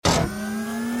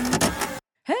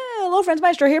Hello friends,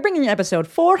 Maestro here, bringing you episode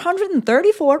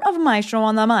 434 of Maestro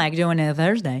on the Mic, doing it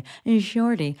Thursday,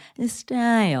 shorty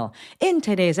style. In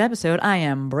today's episode, I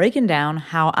am breaking down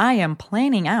how I am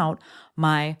planning out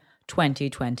my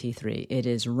 2023. It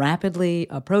is rapidly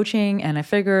approaching, and I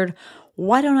figured,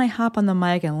 why don't I hop on the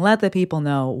mic and let the people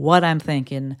know what I'm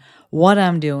thinking, what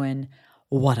I'm doing,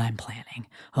 what I'm planning.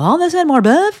 All this and more,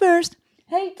 but first,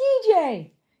 hey DJ,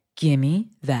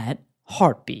 gimme that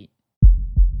heartbeat.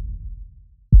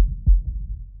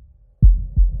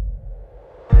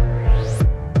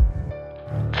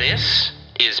 This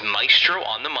is Maestro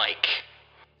on the Mic,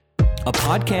 a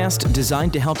podcast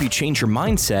designed to help you change your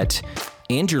mindset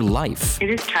and your life. It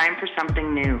is time for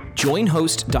something new. Join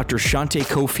host Dr. Shante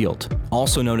Cofield,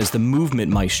 also known as the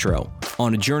Movement Maestro,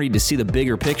 on a journey to see the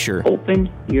bigger picture,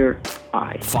 Open your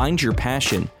eyes. find your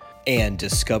passion, and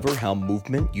discover how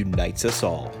movement unites us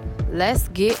all. Let's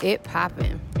get it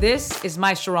poppin'. This is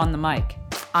Maestro on the Mic.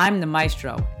 I'm the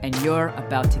Maestro, and you're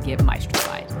about to get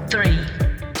maestrofied. 3,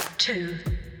 2,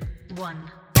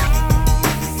 1.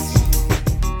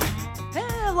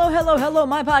 Hello,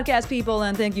 my podcast people,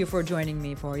 and thank you for joining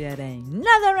me for yet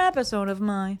another episode of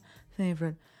my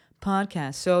favorite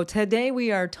podcast. So today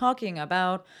we are talking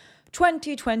about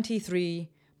 2023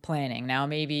 planning. Now,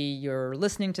 maybe you're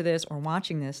listening to this or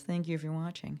watching this. Thank you if you're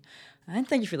watching. And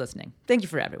thank you for listening. Thank you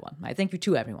for everyone. I thank you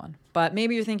to everyone. But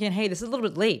maybe you're thinking, hey, this is a little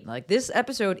bit late. Like this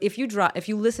episode, if you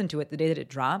listen to it the day that it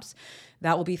drops,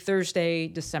 that will be Thursday,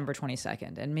 December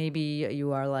 22nd. And maybe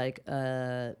you are like,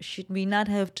 should we not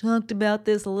have talked about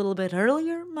this a little bit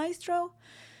earlier, Maestro?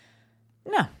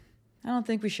 No, I don't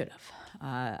think we should have.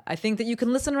 I think that you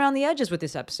can listen around the edges with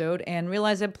this episode and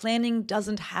realize that planning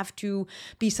doesn't have to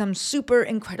be some super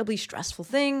incredibly stressful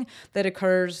thing that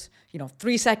occurs,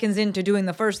 3 seconds into doing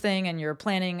the first thing and you're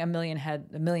planning a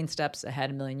million steps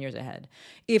ahead, a million years ahead.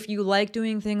 If you like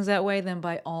doing things that way, then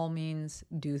by all means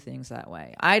do things that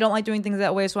way. I don't like doing things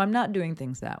that way, so I'm not doing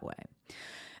things that way.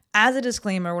 As a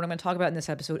disclaimer, what I'm going to talk about in this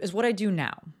episode is what I do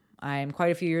now. I'm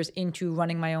quite a few years into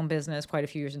running my own business, quite a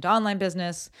few years into online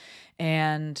business,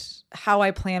 and how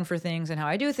I plan for things and how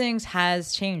I do things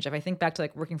has changed. If I think back to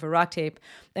like working for Rock Tape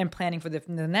and planning for the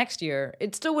next year,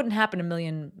 it still wouldn't happen a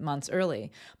million months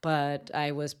early, but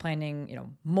I was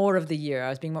planning, more of the year. I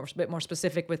was being a bit more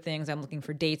specific with things. I'm looking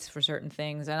for dates for certain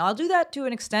things, and I'll do that to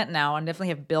an extent now and definitely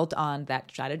have built on that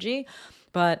strategy.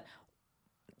 But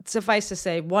suffice to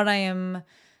say, what I am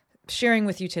sharing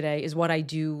with you today is what I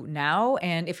do now.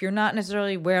 And if you're not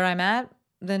necessarily where I'm at,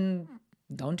 then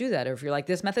don't do that. Or if you're like,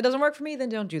 this method doesn't work for me, then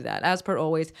don't do that. As per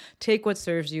always, take what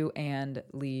serves you and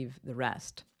leave the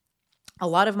rest. A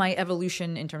lot of my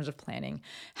evolution in terms of planning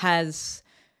has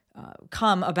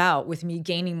come about with me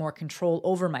gaining more control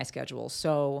over my schedule.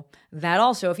 So that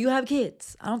also, if you have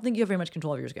kids, I don't think you have very much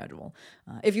control over your schedule.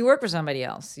 If you work for somebody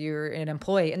else, you're an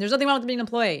employee, and there's nothing wrong with being an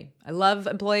employee. I love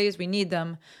employees. We need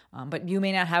them. But you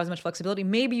may not have as much flexibility.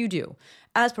 Maybe you do.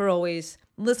 As per always,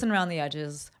 listen around the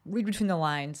edges, read between the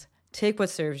lines, take what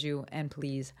serves you, and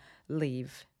please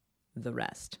leave the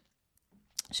rest.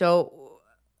 So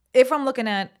if I'm looking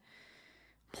at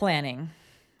planning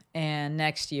and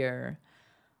next year,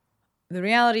 the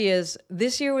reality is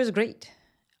this year was great.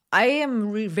 I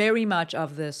am very much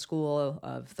of the school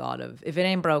of thought of if it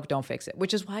ain't broke, don't fix it,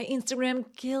 which is why Instagram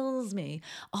kills me.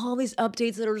 All these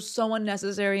updates that are so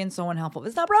unnecessary and so unhelpful.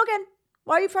 It's not broken.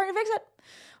 Why are you trying to fix it?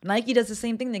 Nike does the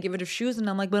same thing. They give it shoes, and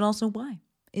I'm like, but also why?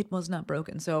 It was not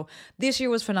broken. So this year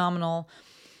was phenomenal.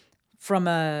 From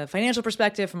a financial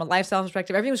perspective, from a lifestyle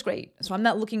perspective, everything was great. So I'm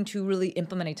not looking to really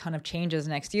implement a ton of changes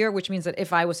next year, which means that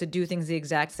if I was to do things the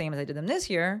exact same as I did them this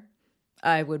year,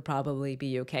 I would probably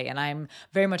be okay. And I'm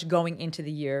very much going into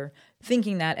the year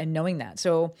thinking that and knowing that.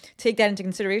 So take that into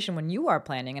consideration when you are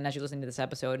planning and as you're listening to this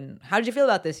episode. And how did you feel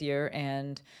about this year?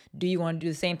 And do you want to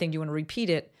do the same thing? Do you want to repeat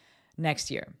it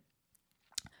next year?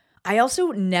 I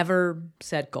also never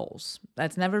set goals.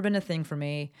 That's never been a thing for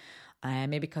me.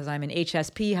 Maybe because I'm an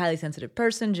HSP, highly sensitive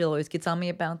person. Jill always gets on me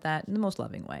about that in the most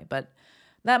loving way. But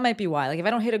that might be why. Like if I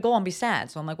don't hit a goal, I'll be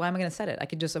sad. So I'm like, why am I going to set it? I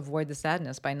could just avoid the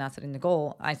sadness by not setting the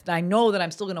goal. I know that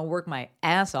I'm still going to work my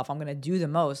ass off. I'm going to do the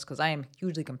most because I am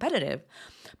hugely competitive.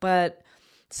 But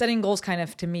setting goals kind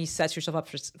of, to me, sets yourself up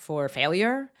for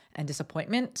failure and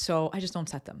disappointment. So I just don't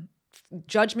set them.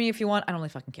 Judge me if you want. I don't really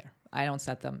fucking care. I don't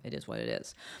set them. It is what it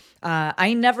is. I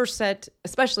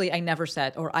especially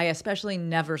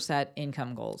never set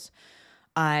income goals.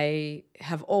 I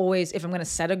have always, if I'm going to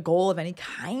set a goal of any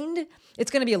kind,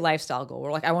 it's going to be a lifestyle goal.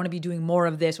 Where like, I want to be doing more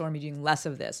of this, or I want to be doing less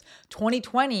of this.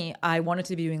 2020, I wanted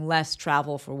to be doing less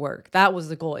travel for work. That was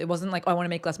the goal. It wasn't like, oh, I want to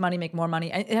make less money, make more money.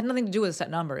 It had nothing to do with a set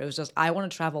number. It was just, I want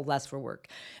to travel less for work.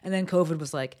 And then COVID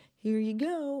was like, here you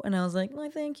go. And I was like, well,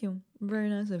 thank you. Very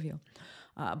nice of you.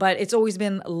 But it's always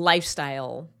been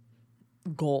lifestyle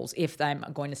goals if I'm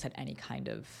going to set any kind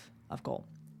of goal.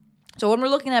 So when we're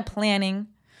looking at planning,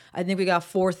 I think we got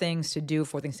 4 things to do,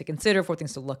 4 things to consider, 4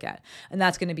 things to look at. And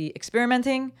that's going to be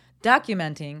experimenting,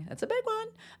 documenting, that's a big one,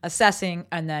 assessing,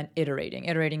 and then iterating.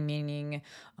 Iterating meaning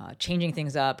changing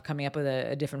things up, coming up with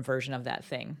a different version of that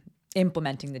thing,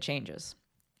 implementing the changes.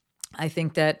 I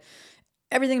think that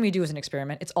everything we do is an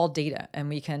experiment. It's all data, and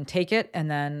we can take it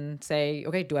and then say,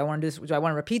 okay, do I want to do this? Do I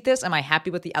want to repeat this? Am I happy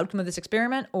with the outcome of this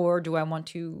experiment, or do I want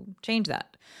to change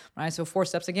that? Right. So 4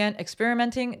 steps again: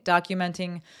 experimenting,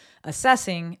 documenting,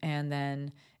 assessing, and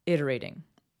then iterating.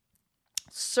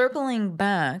 Circling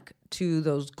back to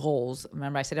those goals.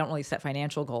 Remember, I said I don't really set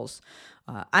financial goals.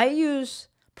 I use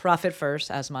Profit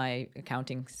First as my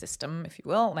accounting system, if you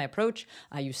will, my approach.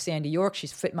 I use Sandy York.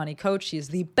 She's Fit Money Coach. She is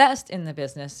the best in the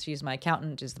business. She's my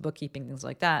accountant, does the bookkeeping, things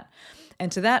like that.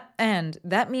 And to that end,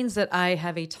 that means that I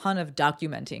have a ton of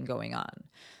documenting going on.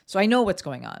 So I know what's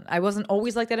going on. I wasn't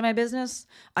always like that in my business.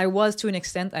 I was to an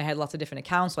extent. I had lots of different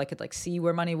accounts, so I could like see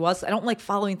where money was. I don't like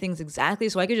following things exactly,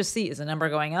 so I could just see, is the number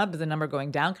going up? Is the number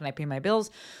going down? Can I pay my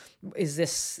bills? Is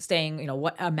this staying,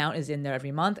 what amount is in there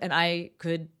every month? And I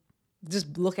could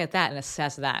just look at that and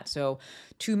assess that. So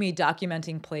to me,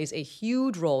 documenting plays a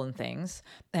huge role in things.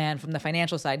 And from the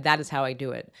financial side, that is how I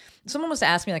do it. Someone was to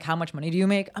ask me like, how much money do you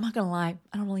make? I'm not going to lie.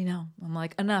 I don't really know. I'm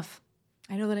like, enough.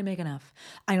 I know that I make enough.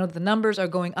 I know that the numbers are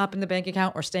going up in the bank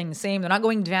account or staying the same. They're not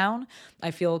going down. I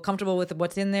feel comfortable with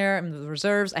what's in there and the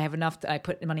reserves. I have enough that I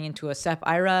put money into a SEP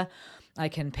IRA. I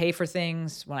can pay for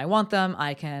things when I want them.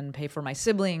 I can pay for my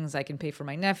siblings. I can pay for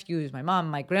my nephews, my mom,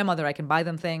 my grandmother. I can buy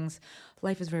them things.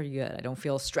 Life is very good. I don't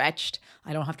feel stretched.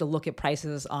 I don't have to look at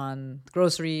prices on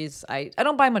groceries. I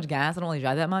don't buy much gas. I don't really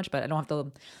drive that much, but I don't have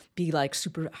to be like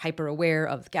super hyper aware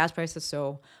of gas prices.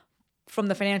 So from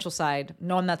the financial side,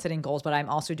 no, I'm not setting goals, but I'm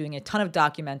also doing a ton of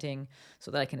documenting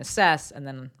so that I can assess, and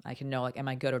then I can know, like, am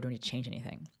I good or do I need to change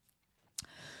anything?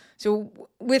 So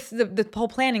with the whole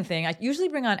planning thing, I usually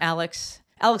bring on Alex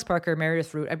Parker,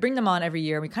 Meredith Root. I bring them on every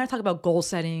year. We kind of talk about goal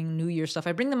setting, New Year stuff.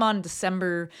 I bring them on in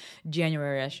December,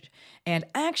 January-ish. And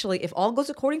actually, if all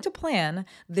goes according to plan,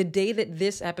 the day that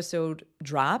this episode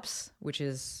drops, which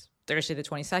is Thursday the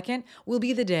 22nd, will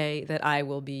be the day that I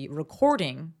will be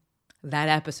recording that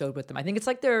episode with them. I think it's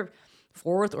like their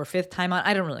 4th or 5th time on.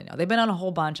 I don't really know. They've been on a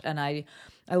whole bunch, and I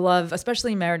love,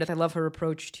 especially Meredith, I love her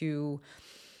approach to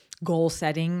goal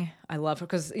setting. I love her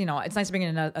because, it's nice to bring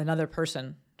in another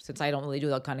person, since I don't really do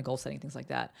that kind of goal setting, things like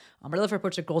that. But I love her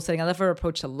approach to goal setting. I love her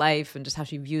approach to life and just how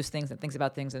she views things and thinks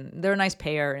about things. And they're a nice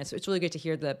pair, and it's really good to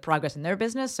hear the progress in their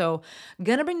business. So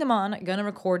gonna bring them on, gonna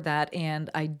record that,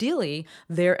 and ideally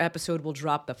their episode will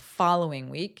drop the following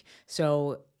week.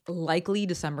 So likely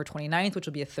December 29th, which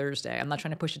will be a Thursday. I'm not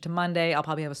trying to push it to Monday. I'll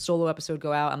probably have a solo episode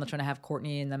go out. I'm not trying to have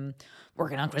Courtney and them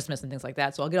working on Christmas and things like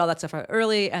that. So I'll get all that stuff out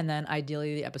early, and then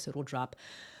ideally the episode will drop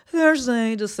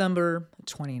Thursday, December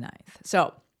 29th.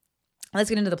 So let's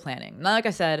get into the planning. Now, like I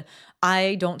said,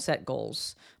 I don't set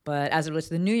goals, but as it relates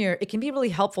to the new year, it can be a really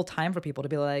helpful time for people to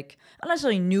be like, not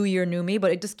necessarily new year, new me,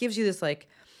 but it just gives you this like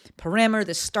parameter,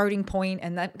 this starting point,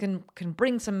 and that can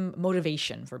bring some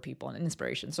motivation for people and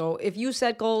inspiration. So if you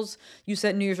set goals, you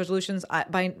set New Year's resolutions,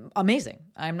 amazing.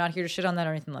 I'm not here to shit on that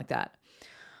or anything like that.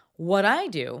 What I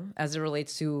do as it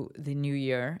relates to the new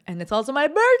year, and it's also my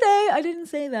birthday. I didn't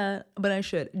say that, but I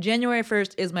should. January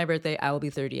 1st is my birthday. I will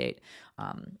be 38.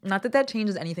 Not that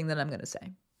changes anything that I'm going to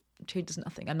say. It changes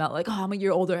nothing. I'm not like, oh, I'm a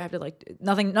year older. I have to like,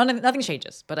 nothing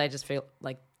changes, but I just feel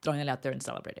like throwing it out there and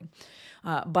celebrating.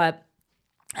 But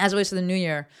as it relates to the new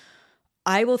year,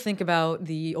 I will think about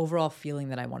the overall feeling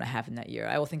that I want to have in that year.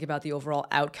 I will think about the overall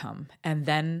outcome, and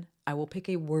then I will pick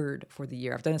a word for the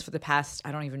year. I've done this for the past,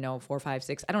 I don't even know, 4, 5,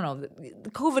 6. I don't know. The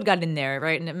COVID got in there,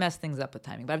 right? And it messed things up with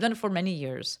timing. But I've done it for many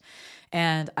years,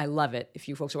 and I love it. If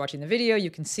you folks are watching the video, you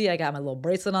can see I got my little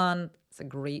bracelet on. It's a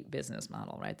great business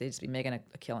model, right? They just be making a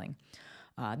killing.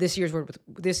 This year's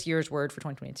word for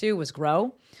 2022 was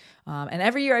grow. And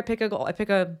every year I pick a goal. I pick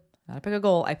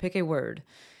a word.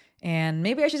 And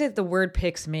maybe I should say that the word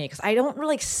picks me, because I don't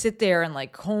really sit there and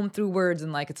like comb through words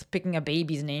and like it's picking a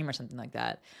baby's name or something like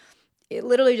that. It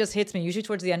literally just hits me, usually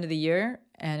towards the end of the year.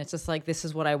 And it's just like, this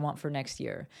is what I want for next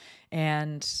year.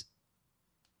 And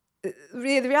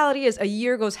the reality is a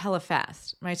year goes hella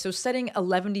fast, right? So setting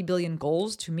 11 billion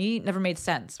goals to me never made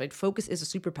sense, right? Focus is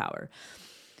a superpower.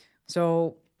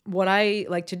 So what I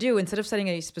like to do, instead of setting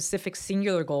a specific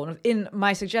singular goal, in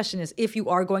my suggestion is if you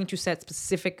are going to set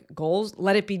specific goals,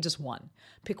 let it be just one.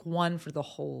 Pick one for the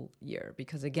whole year.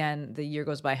 Because again, the year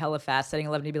goes by hella fast. Setting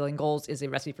 11 billion goals is a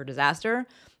recipe for disaster.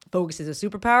 Focus is a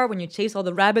superpower. When you chase all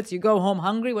the rabbits, you go home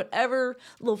hungry, whatever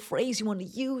little phrase you want to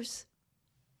use,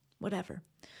 whatever.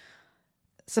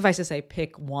 Suffice to say,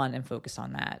 pick one and focus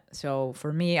on that. So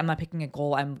for me, I'm not picking a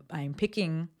goal. I'm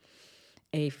picking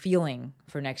a feeling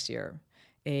for next year,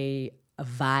 a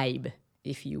vibe,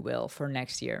 if you will, for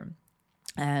next year.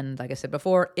 And like I said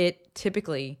before, it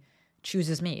typically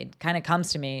chooses me. It kind of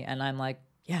comes to me and I'm like,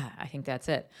 yeah, I think that's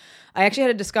it. I actually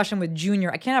had a discussion with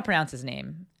Junior. I cannot pronounce his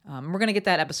name. We're going to get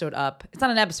that episode up. It's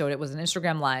not an episode. It was an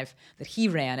Instagram live that he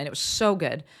ran and it was so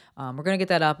good. We're going to get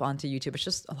that up onto YouTube. It's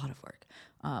just a lot of work.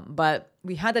 But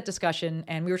we had that discussion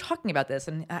and we were talking about this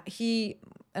and he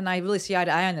and I really see eye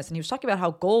to eye on this. And he was talking about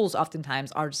how goals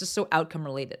oftentimes are just so outcome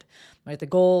related, right? The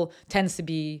goal tends to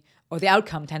be, or the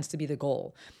outcome tends to be the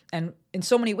goal. And in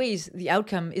so many ways, the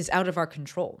outcome is out of our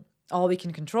control. All we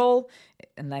can control,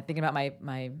 and I'm thinking about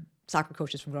my soccer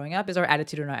coaches from growing up, is our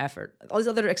attitude and our effort. All these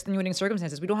other extenuating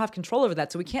circumstances, we don't have control over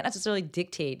that. So we can't necessarily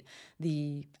dictate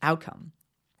the outcome.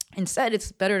 Instead,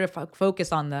 it's better to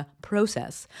focus on the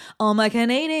process. All my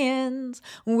Canadians,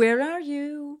 where are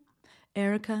you?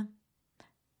 Erica,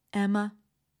 Emma,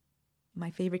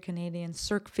 my favorite Canadian,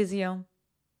 Cirque Physio,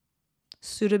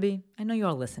 Sudhabi. I know you're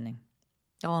all listening.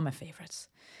 All of my favorites.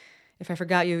 If I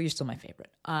forgot you, you're still my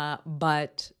favorite.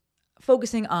 But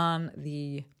focusing on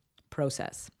the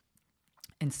process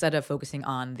instead of focusing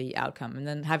on the outcome and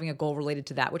then having a goal related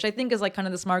to that, which I think is like kind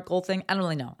of the SMART goal thing. I don't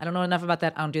really know. I don't know enough about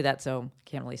that. I don't do that, so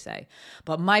can't really say.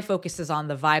 But my focus is on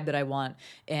the vibe that I want,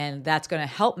 and that's going to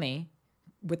help me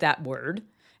with that word.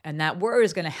 And that word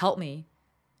is going to help me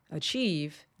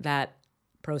achieve that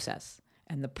process.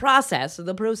 And the process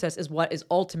is what is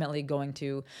ultimately going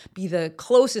to be the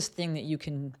closest thing that you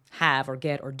can have or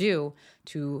get or do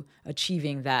to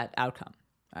achieving that outcome.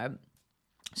 Right?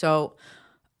 So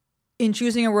in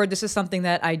choosing a word, this is something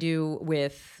that I do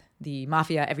with the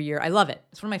Mafia every year. I love it.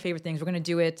 It's one of my favorite things. We're going to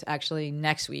do it actually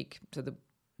next week. So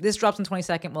this drops on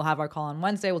 22nd. We'll have our call on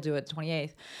Wednesday. We'll do it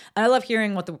 28th. And I love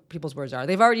hearing what the people's words are.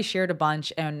 They've already shared a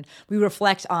bunch, and we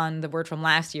reflect on the word from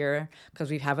last year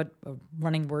because we have a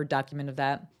running Word document of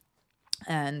that.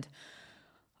 And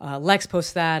Lex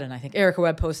posts that, and I think Erica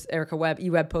Webb,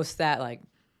 eWeb posts that. Like,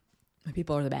 my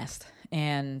people are the best.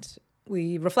 And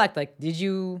we reflect, like, did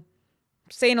you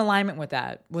stay in alignment with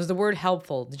that? Was the word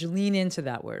helpful? Did you lean into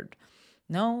that word?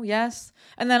 No? Yes?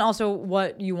 And then also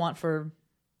what you want for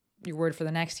your word for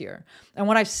the next year. And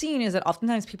what I've seen is that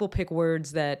oftentimes people pick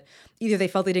words that either they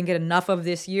felt they didn't get enough of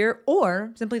this year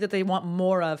or simply that they want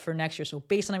more of for next year. So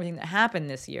based on everything that happened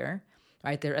this year,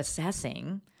 right, they're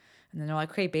assessing and then they're like,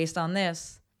 okay, based on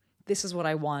this is what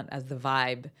I want as the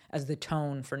vibe, as the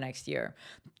tone for next year.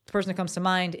 The person that comes to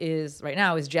mind right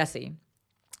now is Jesse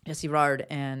Rard,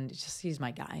 and he's my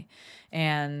guy.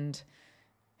 And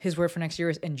his word for next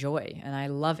year is enjoy. And I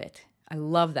love it. I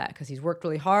love that because he's worked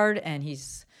really hard and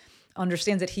he's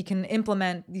understands that he can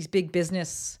implement these big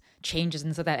business changes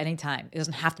and stuff at any time. It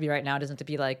doesn't have to be right now. It doesn't have to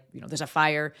be like, there's a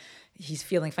fire. He's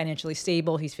feeling financially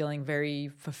stable. He's feeling very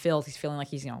fulfilled. He's feeling like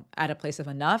he's, at a place of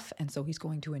enough. And so he's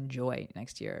going to enjoy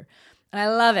next year. And I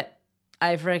love it.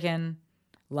 I freaking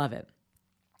love it.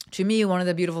 To me, one of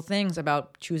the beautiful things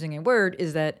about choosing a word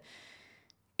is that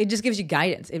it just gives you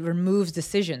guidance. It removes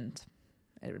decisions.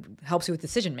 It helps you with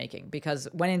decision making because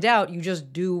when in doubt, you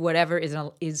just do whatever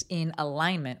is in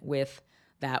alignment with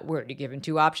that word. You're given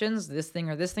two options, this thing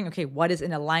or this thing. Okay, what is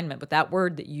in alignment with that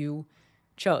word that you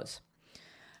chose?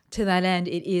 To that end,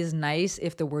 it is nice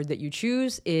if the word that you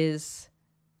choose is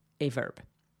a verb.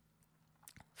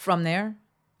 From there,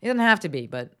 it doesn't have to be,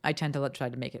 but I tend to try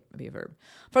to make it be a verb.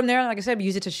 From there, like I said, we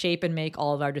use it to shape and make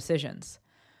all of our decisions.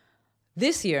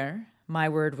 This year, my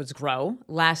word was grow.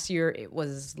 Last year, it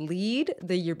was lead.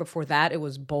 The year before that, it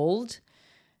was bold.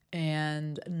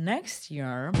 And next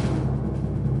year,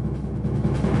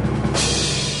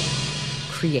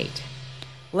 create.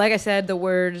 Like I said, the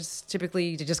words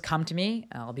typically just come to me.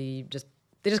 They just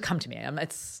come to me.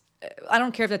 I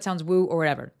don't care if that sounds woo or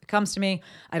whatever. It comes to me.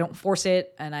 I don't force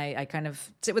it. And I kind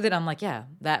of sit with it. I'm like, yeah,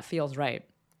 that feels right.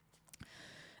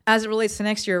 As it relates to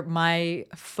next year, my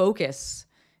focus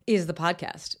is the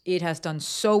podcast. It has done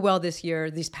so well this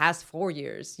year, these past 4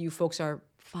 years. You folks are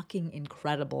fucking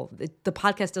incredible. The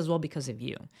podcast does well because of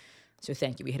you. So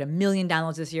thank you. We hit 1 million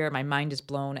downloads this year. My mind is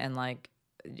blown and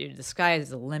dude, the sky is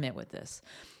the limit with this.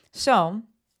 So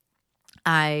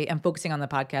I am focusing on the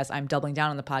podcast. I'm doubling down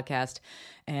on the podcast.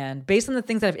 And based on the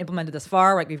things that I've implemented thus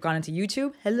far, like we've gone into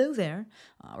YouTube, hello there.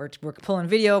 We're pulling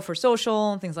video for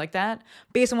social and things like that.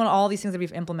 Based on all these things that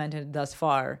we've implemented thus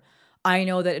far, I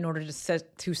know that in order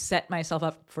to set myself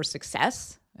up for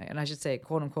success, and I should say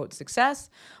quote unquote success,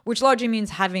 which largely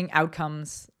means having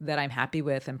outcomes that I'm happy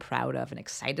with and proud of and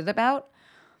excited about,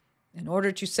 in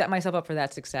order to set myself up for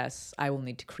that success, I will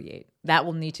need to create. That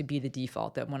will need to be the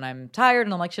default, that when I'm tired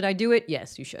and I'm like, should I do it?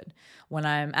 Yes, you should. When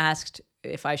I'm asked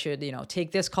if I should,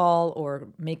 take this call or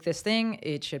make this thing,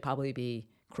 it should probably be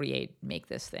make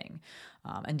this thing.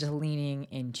 And just leaning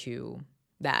into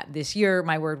that. This year,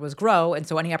 my word was grow. And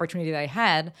so any opportunity that I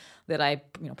had that I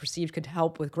perceived could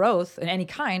help with growth in any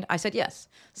kind, I said yes.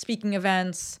 Speaking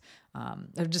events,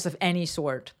 just of any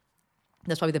sort.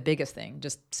 That's probably the biggest thing.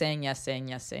 Just saying yes, saying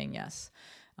yes, saying yes.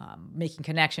 Making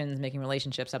connections, making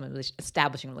relationships,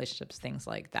 establishing relationships, things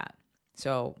like that.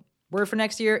 So word for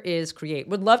next year is create.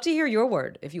 Would love to hear your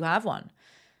word if you have one.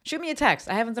 Shoot me a text.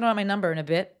 I haven't thrown out my number in a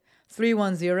bit.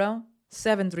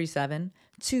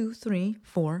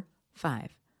 310-737-2345.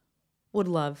 Would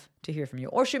love to hear from you.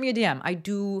 Or shoot me a DM. I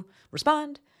do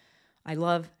respond. I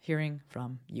love hearing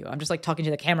from you. I'm just like talking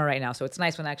to the camera right now, so it's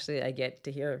nice when actually I get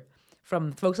to hear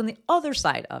from folks on the other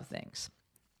side of things.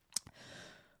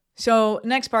 So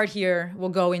next part here, we'll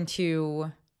go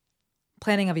into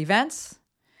planning of events,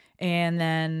 and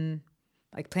then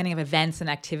like planning of events and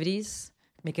activities,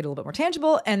 make it a little bit more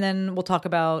tangible. And then we'll talk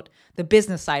about the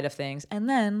business side of things. And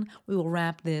then we will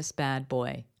wrap this bad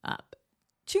boy up.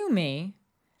 To me,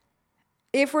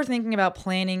 if we're thinking about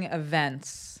planning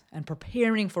events and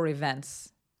preparing for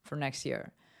events for next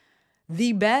year,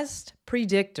 the best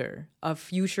predictor of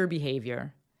future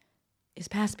behavior is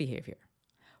past behavior.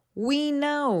 We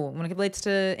know when it relates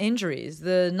to injuries,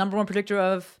 the number one predictor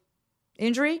of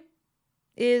injury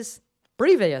is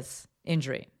previous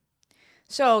injury.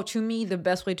 So to me, the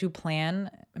best way to plan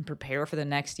and prepare for the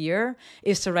next year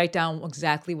is to write down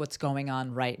exactly what's going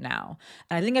on right now.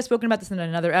 And I think I've spoken about this in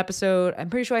another episode. I'm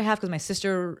pretty sure I have, because my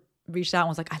sister reached out and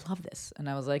was like, I love this. And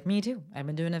I was like, me too. I've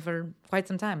been doing it for quite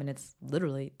some time and it's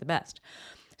literally the best.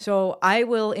 So I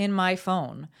will, in my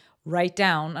phone, write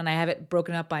down, and I have it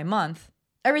broken up by month,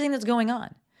 everything that's going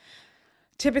on.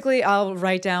 Typically, I'll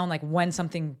write down like when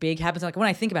something big happens. Like when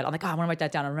I think about it, I'm like, I want to write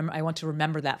that down. I want to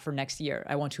remember that for next year.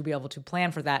 I want to be able to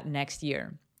plan for that next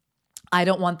year. I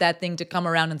don't want that thing to come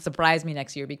around and surprise me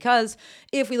next year, because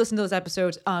if we listen to those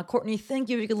episodes, Courtney, thank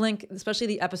you. You could link, especially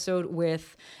the episode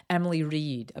with Emily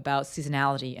Reed about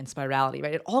seasonality and spirality,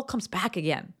 right? It all comes back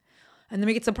again. And then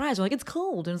we get surprised. We're like, it's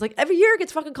cold. And it's like, every year it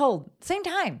gets fucking cold. Same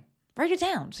time. Write it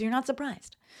down so you're not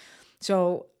surprised.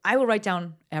 So I will write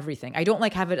down everything. I don't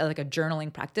like have it like a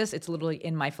journaling practice. It's literally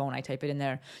in my phone. I type it in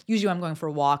there. Usually I'm going for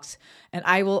walks, and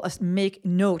I will make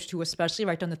note to especially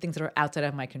write down the things that are outside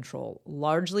of my control,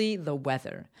 largely the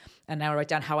weather. And I will write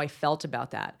down how I felt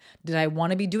about that. Did I want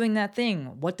to be doing that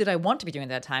thing? What did I want to be doing at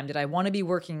that time? Did I want to be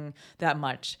working that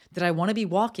much? Did I want to be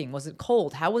walking? Was it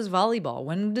cold? How was volleyball?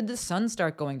 When did the sun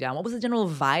start going down? What was the general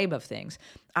vibe of things?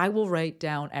 I will write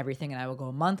down everything, and I will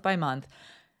go month by month.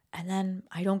 And then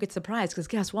I don't get surprised, because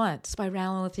guess what?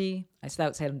 Spirality, I said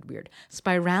that sounded weird.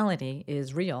 Spirality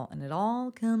is real, and it all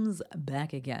comes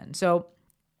back again. So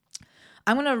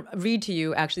I'm going to read to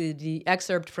you actually the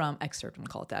excerpt, I'm going to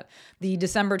call it that, the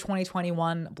December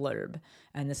 2021 blurb.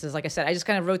 And this is, like I said, I just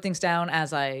kind of wrote things down as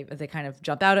they kind of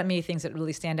jump out at me, things that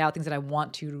really stand out, things that I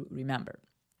want to remember.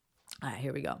 All right,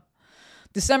 here we go.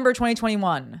 December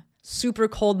 2021. Super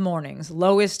cold mornings,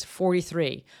 lowest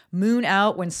 43. Moon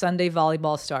out when Sunday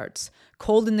volleyball starts.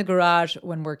 Cold in the garage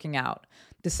when working out.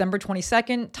 December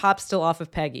 22nd, top still off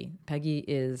of Peggy. Peggy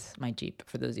is my Jeep,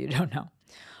 for those of you who don't know.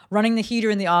 Running the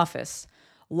heater in the office.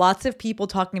 Lots of people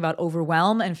talking about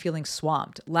overwhelm and feeling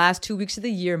swamped. Last 2 weeks of the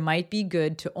year might be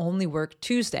good to only work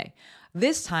Tuesday.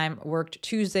 This time worked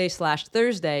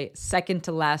Tuesday/Thursday, second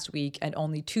to last week, and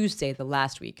only Tuesday the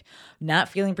last week. Not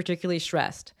feeling particularly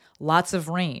stressed. Lots of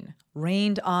rain.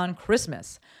 Rained on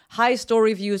Christmas. High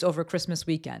story views over Christmas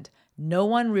weekend. No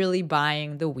one really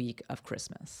buying the week of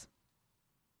Christmas.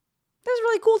 That's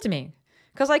really cool to me,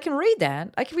 because I can read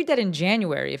that. I can read that in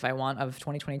January if I want of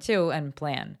 2022 and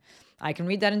plan. I can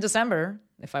read that in December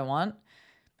if I want.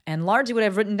 And largely what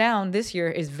I've written down this year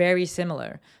is very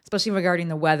similar, especially regarding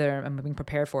the weather and being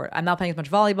prepared for it. I'm not playing as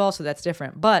much volleyball, so that's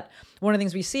different. But one of the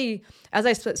things we see, as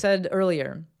I said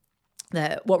earlier,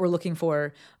 that what we're looking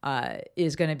for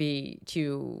is going to be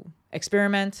to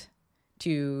experiment,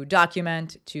 to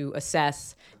document, to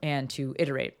assess, and to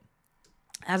iterate.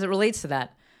 As it relates to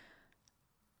that,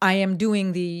 I am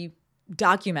doing the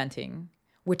documenting,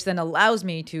 which then allows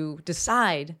me to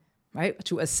decide right?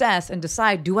 To assess and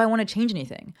decide, do I want to change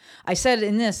anything? I said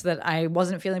in this that I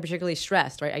wasn't feeling particularly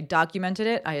stressed, right? I documented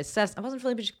it. I assessed. I wasn't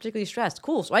feeling particularly stressed.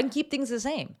 Cool. So I can keep things the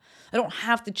same. I don't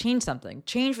have to change something.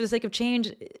 Change for the sake of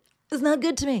change is not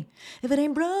good to me. If it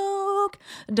ain't broke,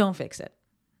 don't fix it.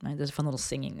 Right? There's a fun little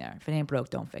singing there. If it ain't broke,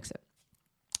 don't fix it.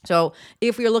 So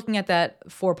if we are looking at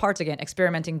that 4 parts again,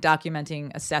 experimenting,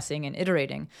 documenting, assessing, and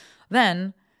iterating,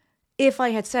 then if I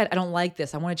had said, I don't like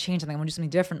this, I want to change something, I want to do something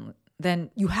different, then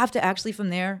you have to actually from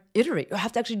there iterate. You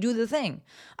have to actually do the thing.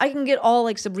 I can get all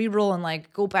like cerebral and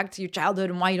like go back to your childhood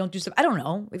and why you don't do stuff. I don't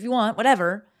know. If you want,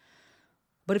 whatever.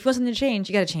 But if you want something to change,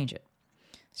 you got to change it.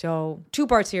 So 2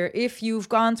 parts here. If you've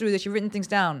gone through this, you've written things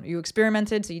down, you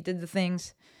experimented, so you did the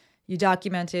things, you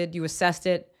documented, you assessed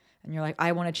it, and you're like,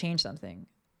 I want to change something.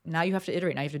 Now you have to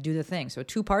iterate. Now you have to do the thing. So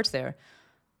 2 parts there.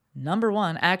 Number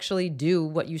 1, actually do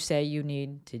what you say you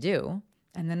need to do.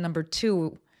 And then number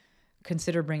 2,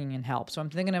 consider bringing in help. So I'm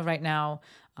thinking of right now,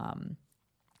 I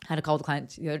had a call with a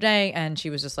client the other day, and she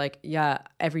was just like, yeah,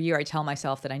 every year I tell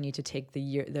myself that I need to take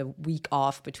the week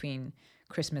off between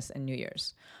Christmas and New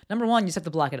Year's. Number 1, you just have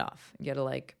to block it off. You got to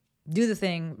like do the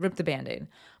thing, rip the Band-Aid.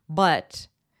 But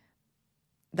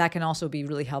that can also be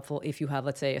really helpful if you have,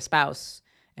 let's say, a spouse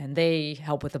and they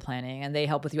help with the planning and they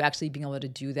help with you actually being able to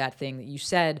do that thing that you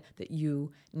said that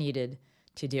you needed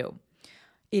to do.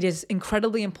 It is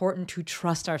incredibly important to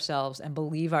trust ourselves and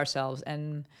believe ourselves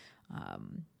and I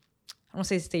don't want to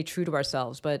say stay true to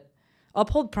ourselves, but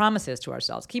uphold promises to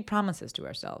ourselves, keep promises to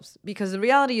ourselves. Because the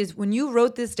reality is when you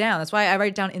wrote this down, that's why I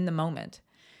write it down in the moment,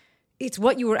 it's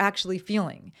what you were actually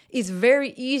feeling. It's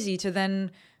very easy to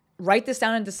then write this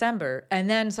down in December and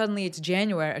then suddenly it's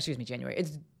January,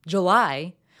 it's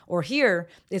July. Or here,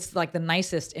 it's like the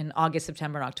nicest in August,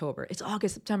 September, and October. It's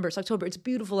August, September, it's October. It's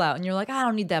beautiful out. And you're like, I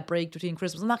don't need that break between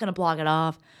Christmas. I'm not going to block it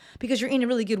off because you're in a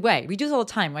really good way. We do this all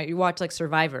the time, right? You watch like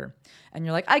Survivor and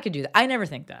you're like, I could do that. I never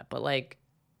think that. But like,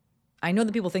 I know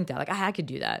that people think that. Like, I could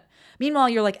do that. Meanwhile,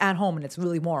 you're like at home and it's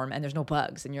really warm and there's no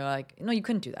bugs. And you're like, no, you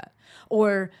couldn't do that.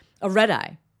 Or a red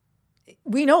eye.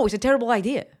 We know it's a terrible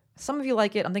idea. Some of you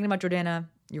like it. I'm thinking about Jordana.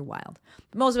 You're wild.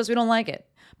 But most of us, we don't like it.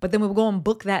 But then we'll go and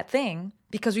book that thing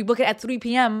because we book it at 3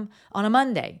 p.m. on a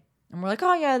Monday. And we're like,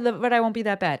 oh yeah, the red eye won't be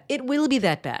that bad. It will be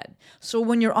that bad. So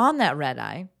when you're on that red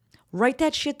eye, write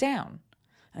that shit down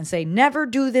and say, never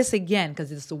do this again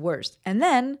because it's the worst. And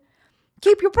then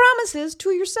keep your promises to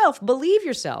yourself. Believe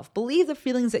yourself. Believe the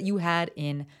feelings that you had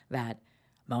in that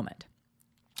moment.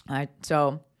 All right,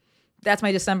 so that's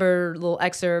my December little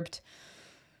excerpt.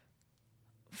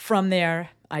 From there,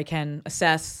 I can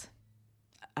assess.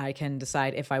 I can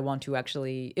decide if I want to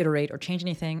actually iterate or change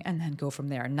anything and then go from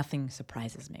there. Nothing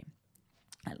surprises me.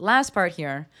 And last part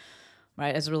here,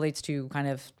 right, as it relates to kind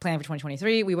of planning for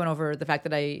 2023, we went over the fact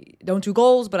that I don't do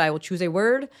goals, but I will choose a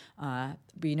word.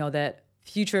 We know that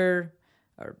future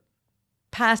or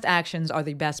past actions are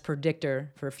the best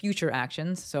predictor for future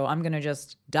actions. So I'm going to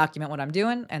just document what I'm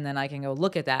doing, and then I can go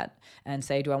look at that and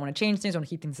say, do I want to change things? Do I want to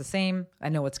keep things the same? I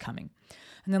know what's coming.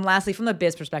 And then lastly, from the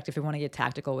biz perspective, if we want to get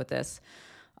tactical with this,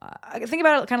 I think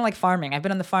about it kind of like farming. I've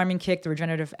been on the farming kick, the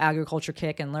regenerative agriculture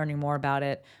kick, and learning more about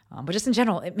it. But just in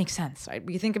general, it makes sense, right?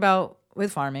 You think about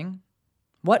with farming,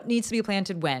 what needs to be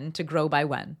planted when to grow by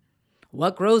when?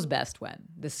 What grows best when?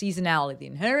 The seasonality, the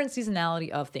inherent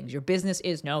seasonality of things. Your business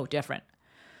is no different.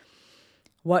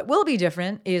 What will be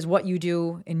different is what you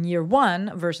do in year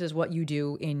 1 versus what you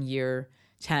do in year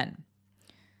 10.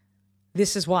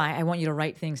 This is why I want you to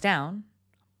write things down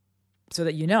so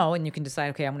that you know and you can decide,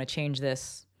 okay, I'm going to change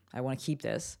this. I want to keep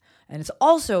this. And it's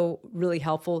also really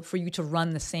helpful for you to run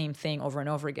the same thing over and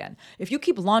over again. If you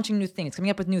keep launching new things, coming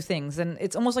up with new things, then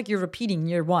it's almost like you're repeating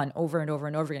year 1 over and over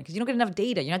and over again because you don't get enough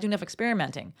data. You're not doing enough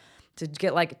experimenting to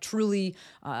get like truly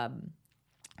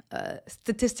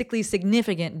statistically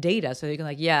significant data. So you can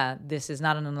like, yeah, this is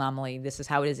not an anomaly. This is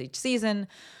how it is each season.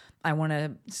 I want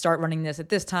to start running this at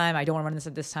this time. I don't want to run this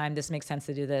at this time. This makes sense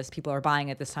to do this. People are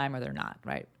buying at this time or they're not,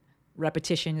 right?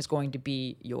 Repetition is going to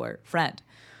be your friend.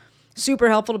 Super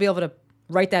helpful to be able to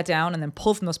write that down and then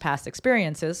pull from those past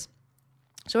experiences.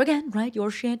 So again, write your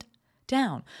shit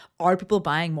down. Are people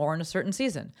buying more in a certain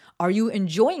season? Are you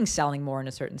enjoying selling more in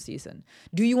a certain season?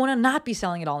 Do you want to not be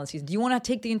selling it all in the season? Do you want to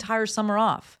take the entire summer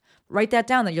off? Write that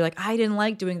down that you're like, I didn't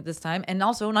like doing it this time. And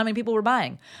also not many people were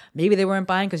buying. Maybe they weren't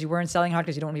buying because you weren't selling hard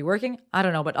because you don't want to be working. I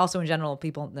don't know. But also in general,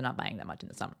 people, they're not buying that much in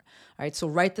the summer. All right. So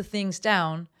write the things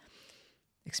down,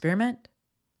 experiment,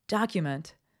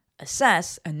 document,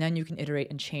 assess, and then you can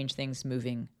iterate and change things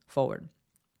moving forward.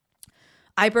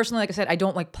 I personally, like I said, I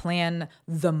don't like plan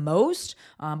the most,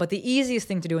 but the easiest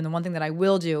thing to do, and the one thing that I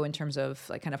will do in terms of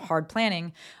like kind of hard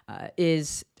planning,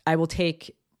 is I will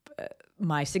take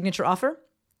my signature offer,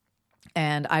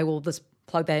 and I will just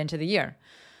plug that into the year.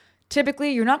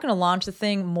 Typically, you're not going to launch the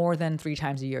thing more than 3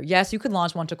 times a year. Yes, you could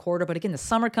launch once a quarter, but again, the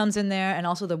summer comes in there and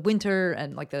also the winter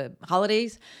and like the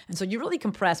holidays. And so you're really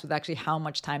compressed with actually how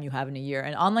much time you have in a year.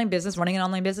 And running an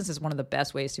online business is one of the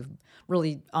best ways to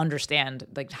really understand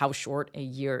like how short a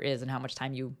year is and how much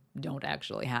time you don't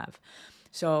actually have.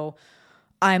 So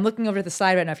I'm looking over to the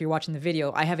side right now. If you're watching the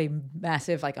video, I have a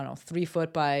massive, 3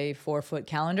 foot by 4 foot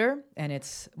calendar, and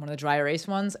it's one of the dry erase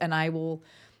ones. And I will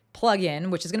plug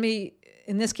in, which is going to be,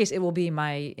 in this case, it will be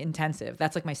my intensive.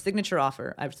 That's like my signature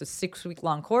offer. It's a 6-week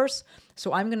long course.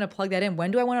 So I'm going to plug that in.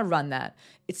 When do I want to run that?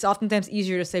 It's oftentimes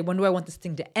easier to say, when do I want this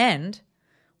thing to end?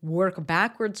 Work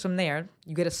backwards from there.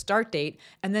 You get a start date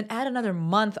and then add another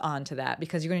month onto that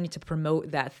because you're going to need to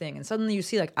promote that thing. And suddenly you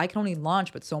see like, I can only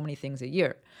launch but so many things a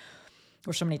year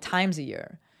or so many times a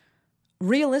year.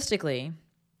 Realistically,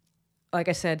 like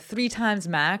I said, 3 times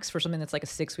max for something that's like a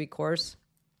 6-week course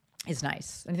is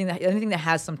nice. Anything that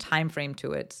has some time frame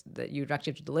to it that you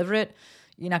actually have to deliver it,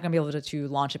 you're not going to be able to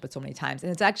launch it but so many times.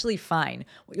 And it's actually fine.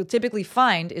 What you'll typically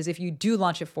find is if you do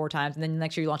launch it 4 times and then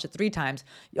next year you launch it 3 times,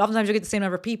 oftentimes you'll get the same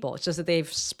number of people. It's just that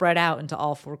they've spread out into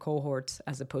all 4 cohorts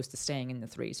as opposed to staying in the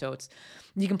 3. So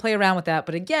you can play around with that.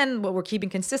 But again, what we're keeping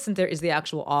consistent there is the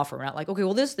actual offer. We're not like, okay,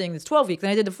 well, this thing is 12 weeks. Then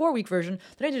I did the 4-week version.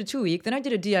 Then I did a 2-week. Then I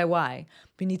did a DIY.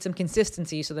 We need some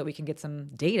consistency so that we can get some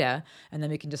data and then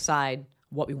we can decide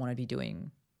what we want to be doing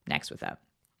next with that.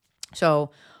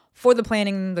 So for the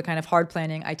planning, the kind of hard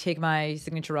planning, I take my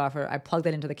signature offer, I plug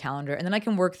that into the calendar, and then I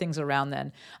can work things around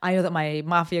then. I know that my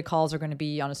Mafia calls are going to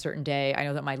be on a certain day. I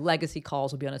know that my legacy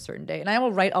calls will be on a certain day. And I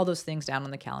will write all those things down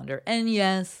on the calendar. And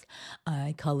yes,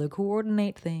 I color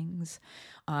coordinate things.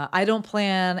 I don't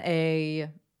plan a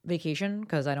vacation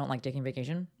because I don't like taking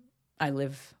vacation. I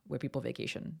live where people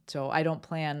vacation. So I don't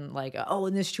plan like,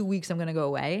 in this 2 weeks I'm going to go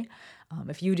away.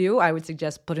 If you do, I would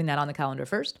suggest putting that on the calendar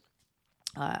first.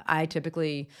 I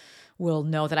typically will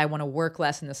know that I want to work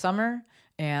less in the summer,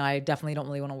 and I definitely don't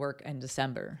really want to work in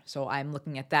December. So I'm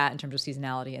looking at that in terms of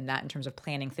seasonality and that in terms of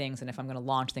planning things and if I'm going to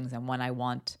launch things and when I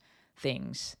want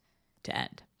things to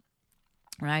end.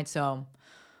 All right, so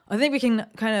I think we can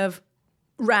kind of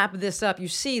wrap this up. You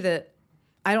see that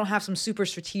I don't have some super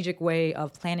strategic way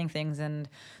of planning things, and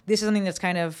this is something that's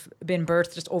kind of been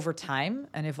birthed just over time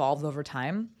and evolved over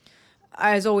time.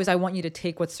 As always, I want you to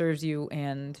take what serves you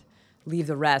and leave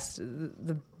the rest.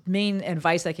 The main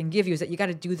advice I can give you is that you got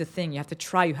to do the thing. You have to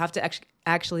try. You have to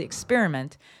actually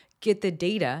experiment, get the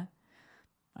data,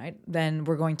 right? Then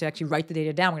we're going to actually write the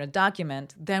data down. We're going to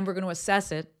document. Then we're going to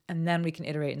assess it, and then we can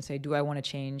iterate and say, do I want to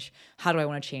change? How do I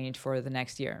want to change for the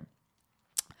next year?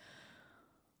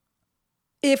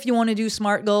 If you want to do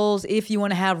SMART goals, if you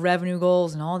want to have revenue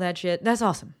goals and all that shit, that's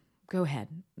awesome. Go ahead.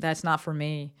 That's not for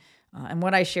me. And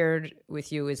what I shared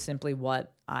with you is simply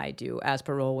what I do. As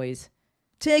per always,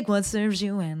 take what serves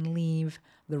you and leave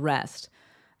the rest.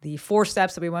 The 4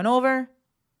 steps that we went over: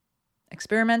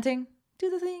 experimenting, do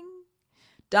the thing;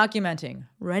 documenting,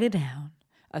 write it down;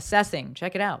 assessing,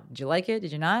 check it out. Did you like it?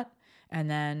 Did you not? And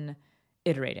then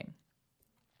iterating.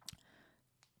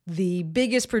 The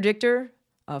biggest predictor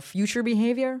of future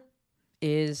behavior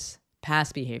is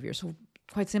past behavior. So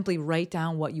quite simply, write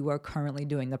down what you are currently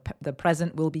doing. The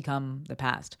present will become the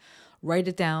past. Write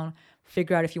it down.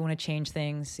 Figure out if you want to change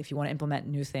things, if you want to implement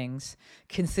new things.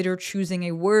 Consider choosing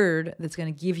a word that's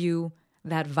going to give you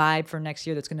that vibe for next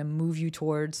year, that's going to move you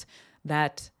towards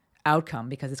that outcome,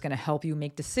 because it's going to help you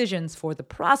make decisions for the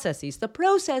processes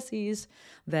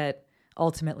that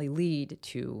ultimately lead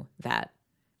to that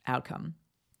outcome.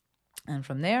 And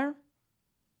from there,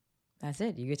 that's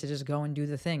it. You get to just go and do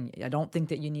the thing. I don't think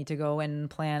that you need to go and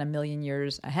plan a million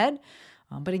years ahead.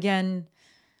 But again,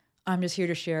 I'm just here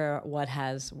to share what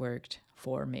has worked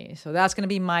for me. So that's going to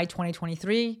be my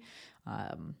 2023.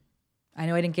 I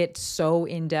know I didn't get so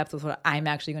in-depth with what I'm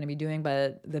actually going to be doing,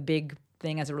 but the big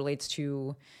thing as it relates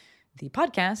to the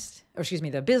podcast,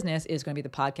 the business, is going to be the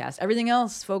podcast. Everything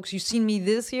else, folks, you've seen me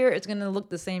this year. It's going to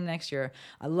look the same next year.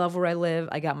 I love where I live.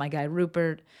 I got my guy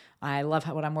Rupert. I love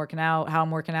how I'm working out.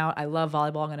 I love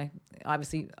volleyball. I'm going to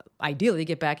obviously, ideally,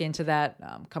 get back into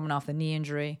that, coming off the knee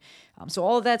injury. So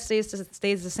all of that stays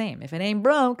the same. If it ain't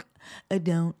broke,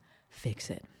 don't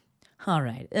fix it. All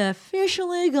right,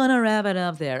 officially gonna wrap it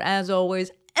up there. As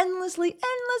always, endlessly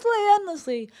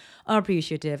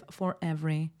appreciative for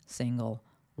every single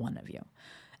one of you.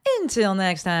 Until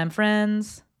next time,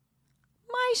 friends.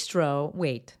 Maestro,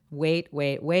 wait.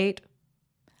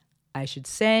 I should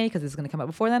say, because it's going to come up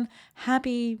before then,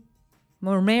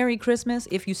 Merry Christmas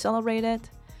if you celebrate it.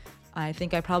 I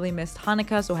think I probably missed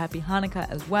Hanukkah, so happy Hanukkah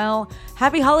as well.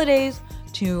 Happy holidays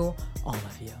to all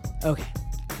of you. Okay,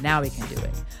 now we can do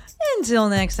it. Until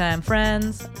next time,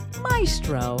 friends,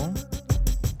 Maestro